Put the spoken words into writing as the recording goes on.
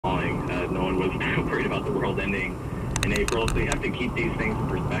no one was worried about the world ending in April. So you have to keep these things in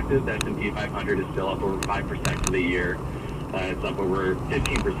perspective. The S&P 500 is still up over 5% for the year. It's up over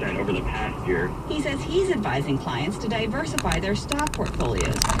 15% over the past year. He says he's advising clients to diversify their stock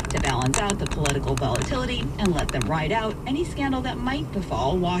portfolios to balance out the political volatility and let them ride out any scandal that might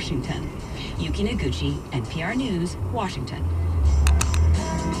befall Washington. Yuki Noguchi, NPR News, Washington.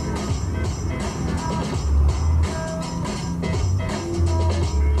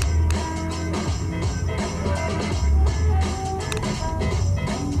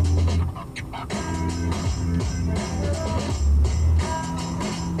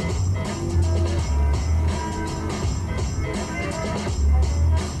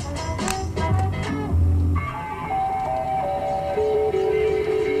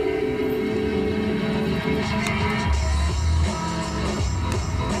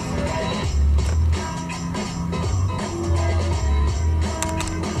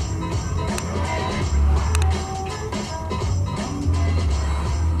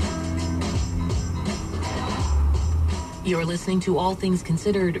 You're listening to All Things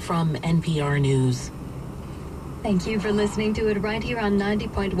Considered from NPR News. Thank you for listening to it right here on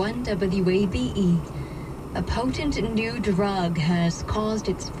 90.1 WABE. A potent new drug has caused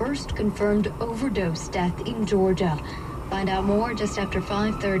its first confirmed overdose death in Georgia. Find out more just after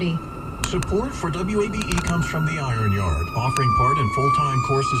 5:30. Support for WABE comes from the Iron Yard, offering part and full-time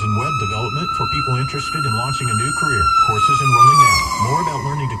courses in web development for people interested in launching a new career. Courses enrolling now. More about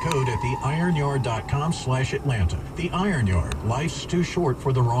learning to code at theironyard.com/Atlanta. The Iron Yard, life's too short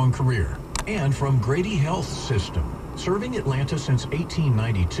for the wrong career. And from Grady Health System. Serving Atlanta since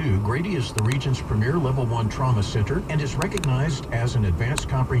 1892, Grady is the region's premier Level 1 trauma center and is recognized as an advanced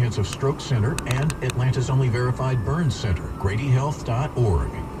comprehensive stroke center and Atlanta's only verified burn center. GradyHealth.org.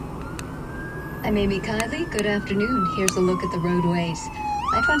 I'm Amy Kiley. Good afternoon. Here's a look at the roadways.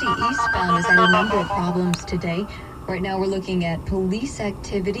 I-20 eastbound has had a number of problems today. Right now we're looking at police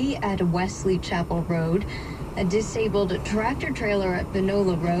activity at Wesley Chapel Road, a disabled tractor trailer at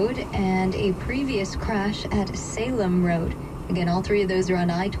Vinola Road, and a previous crash at Salem Road. Again, all three of those are on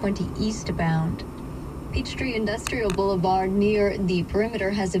I-20 eastbound. Peachtree Industrial Boulevard near the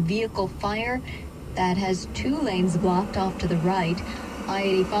perimeter has a vehicle fire that has 2 lanes blocked off to the right.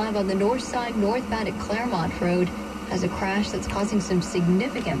 I-85 on the north side, northbound at Claremont Road, has a crash that's causing some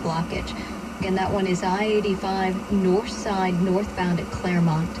significant blockage. Again, that one is I-85 north side, northbound at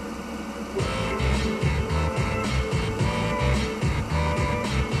Claremont.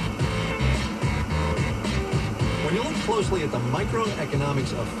 When you look closely at the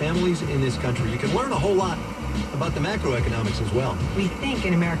microeconomics of families in this country, you can learn a whole lot about the macroeconomics as well. We think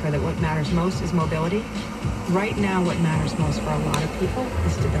in America that what matters most is mobility. Right now, what matters most for a lot of people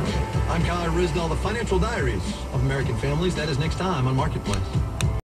is stability. I'm Kyle Risdell, the Financial Diaries of American Families. That is next time on Marketplace.